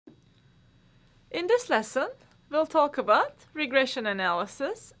In this lesson, we'll talk about regression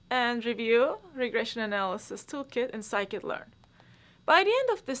analysis and review regression analysis toolkit in scikit-learn. By the end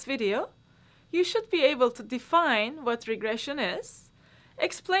of this video, you should be able to define what regression is,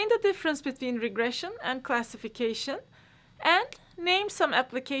 explain the difference between regression and classification, and name some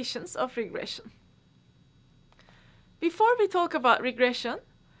applications of regression. Before we talk about regression,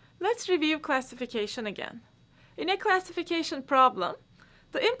 let's review classification again. In a classification problem,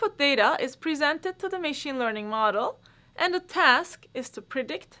 the input data is presented to the machine learning model, and the task is to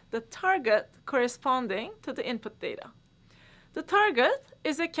predict the target corresponding to the input data. The target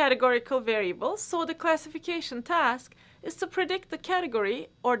is a categorical variable, so the classification task is to predict the category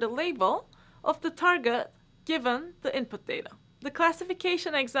or the label of the target given the input data. The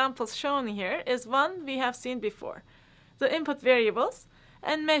classification examples shown here is one we have seen before. The input variables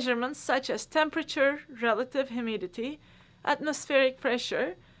and measurements such as temperature, relative humidity, atmospheric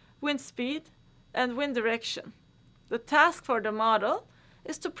pressure, wind speed, and wind direction. The task for the model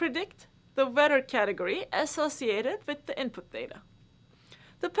is to predict the weather category associated with the input data.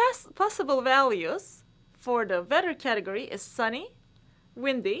 The possible values for the weather category is sunny,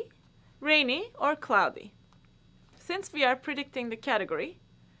 windy, rainy, or cloudy. Since we are predicting the category,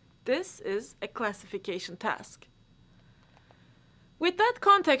 this is a classification task. With that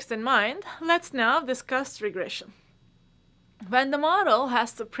context in mind, let's now discuss regression. When the model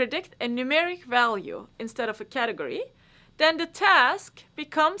has to predict a numeric value instead of a category, then the task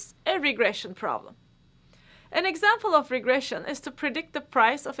becomes a regression problem. An example of regression is to predict the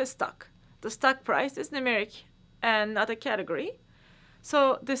price of a stock. The stock price is numeric and not a category,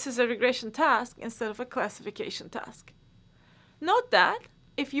 so this is a regression task instead of a classification task. Note that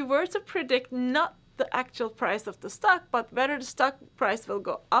if you were to predict not the actual price of the stock, but whether the stock price will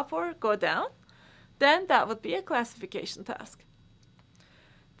go up or go down, then that would be a classification task.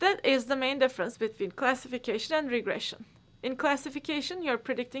 That is the main difference between classification and regression. In classification, you're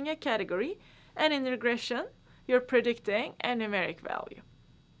predicting a category, and in regression, you're predicting a numeric value.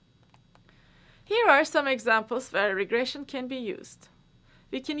 Here are some examples where regression can be used.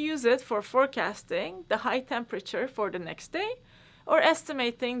 We can use it for forecasting the high temperature for the next day, or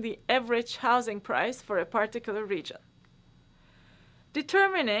estimating the average housing price for a particular region.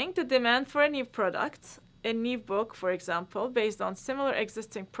 Determining the demand for a new product, a new book, for example, based on similar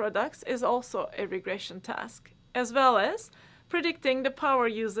existing products is also a regression task, as well as predicting the power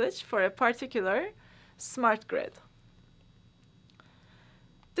usage for a particular smart grid.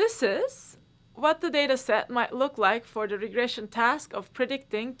 This is what the data set might look like for the regression task of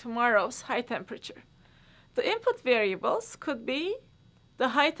predicting tomorrow's high temperature. The input variables could be the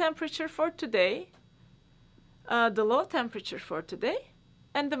high temperature for today, the low temperature for today,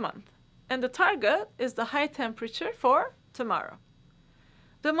 and the month. And the target is the high temperature for tomorrow.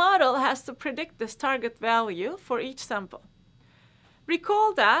 The model has to predict this target value for each sample.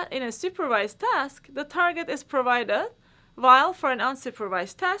 Recall that in a supervised task, the target is provided, while for an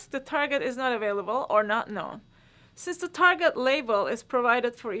unsupervised task, the target is not available or not known. Since the target label is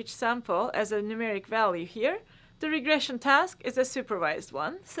provided for each sample as a numeric value here, the regression task is a supervised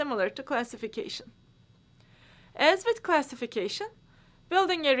one, similar to classification. As with classification,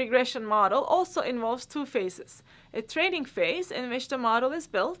 building a regression model also involves two phases: a training phase in which the model is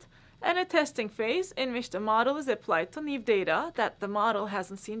built, and a testing phase in which the model is applied to new data that the model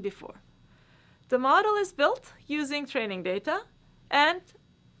hasn't seen before. The model is built using training data and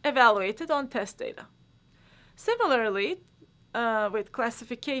evaluated on test data. Similarly, with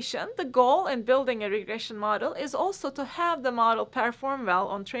classification, the goal in building a regression model is also to have the model perform well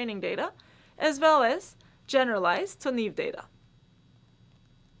on training data, as well as generalize to new data.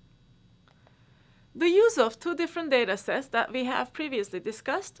 The use of two different data sets that we have previously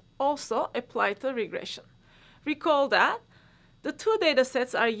discussed also apply to regression. Recall that the two data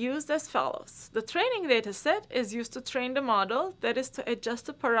sets are used as follows. The training data set is used to train the model, that is to adjust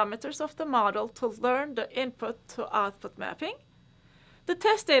the parameters of the model to learn the input to output mapping. The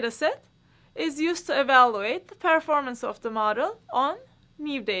test data set is used to evaluate the performance of the model on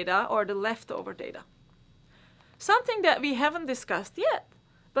new data or the leftover data. Something that we haven't discussed yet,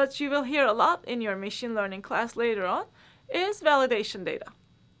 but you will hear a lot in your machine learning class later on, is validation data.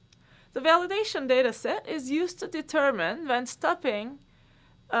 The validation data set is used to determine when stopping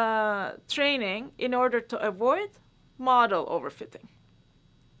training in order to avoid model overfitting.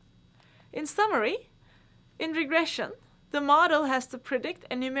 In summary, in regression, the model has to predict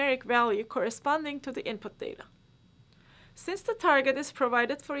a numeric value corresponding to the input data. Since the target is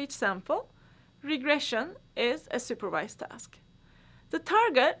provided for each sample, regression is a supervised task. The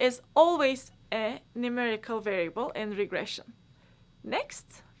target is always a numerical variable in regression.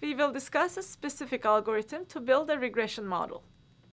 Next, we will discuss a specific algorithm to build a regression model.